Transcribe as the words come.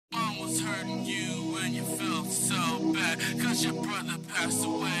was hurting you and you felt so bad, cause your brother passed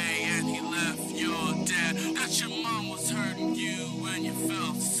away and he left your dad. That your mom was hurting you and you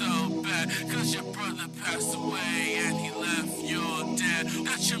felt so bad, cause your brother passed away and he left your dad.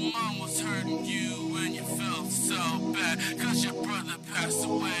 That your mom was hurting you and you felt so bad, cause your brother passed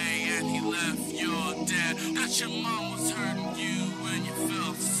away and he left your dad. That your mom was hurting you and you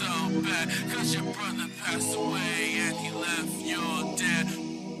felt so bad, cause your brother passed away and he left your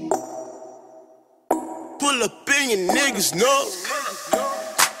dad. Pull up in your niggas know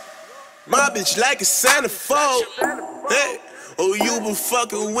my bitch like a centerfold. Hey, oh, you been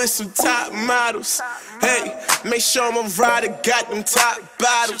fucking with some top models. Hey, make sure my rider got them top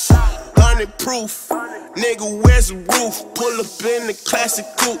bottles. 100 proof, nigga, where's the roof? Pull up in the classic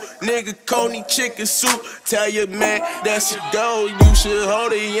coupe, nigga, Coney chicken soup. Tell your man that's your dough, you should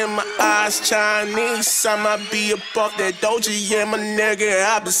hold it in my eyes. Chinese, I might be up off that Doja, yeah, my nigga,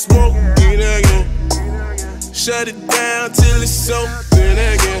 I been smoking again. Shut it down till it's open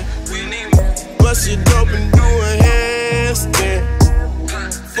again. Bust it open, do a handstand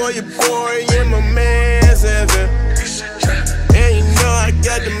for your boy and my man's heaven. And you know I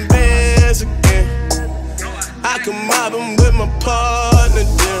got them bands again. I can mob them with my partner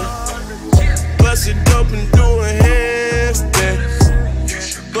then. Bust it open, do a handstand.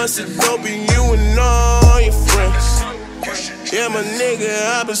 Bust it open, you and all your friends. Yeah, my nigga,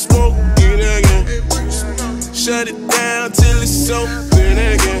 I been smoking again. Shut it down till it's open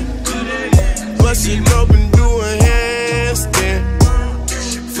again. Bust it open, do a handstand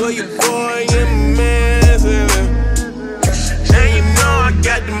for your boy and my man's heaven. And you know I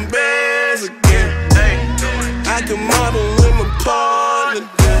got them bands again. I can model with my partner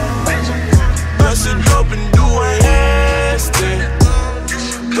then. Bust it open, do a handstand.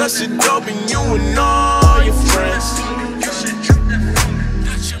 Bust it open, you and all your friends.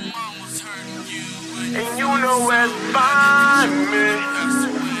 And you know where to find me.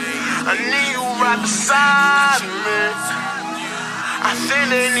 I need you right beside me. I think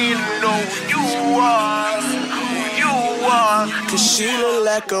they need to know who you are. Cause she look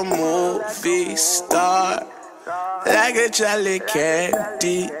like a movie star, like a jolly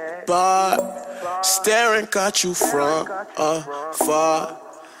candy bar. Staring at you from afar.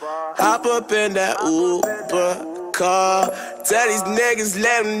 Hop up in that Uber car. Tell these niggas,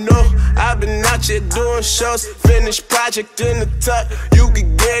 let them know I've been out here doing shows. Finish project in the tuck, you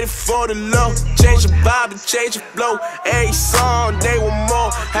can get it for the low. Change your vibe and change your flow. Every song, they want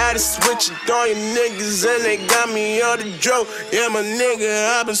more. Had to switch it on your niggas and they got me on the dro. Yeah, my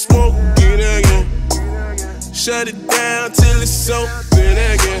nigga, I been smoking again. Shut it down till it's open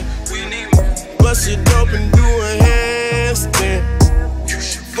again. Bust it open, do a handstand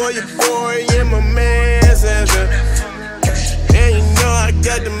for your boy and my man's heaven. And you know I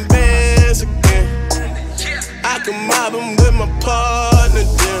got them bands again. I can mob them with my partner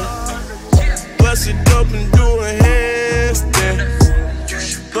then. Bust it open, do a handstand.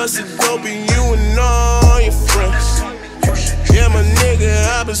 Bust it open, you and all your friends. Yeah, my nigga,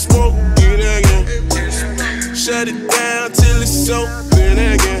 I been smoking again. Shut it down till it's open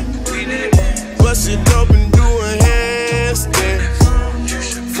again. Bust it open, do a handstand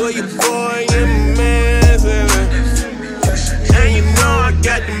for your boy and my man's heaven. And you know I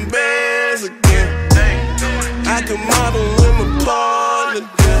got them bands again. I can model with my partner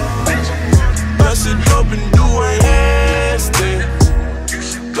then. Bust it open, do a handstand.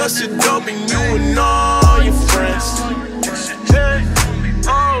 Bust it open, you and all your friends.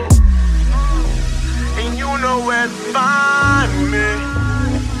 Oh, and you know where to find me.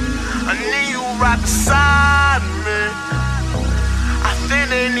 I need you right beside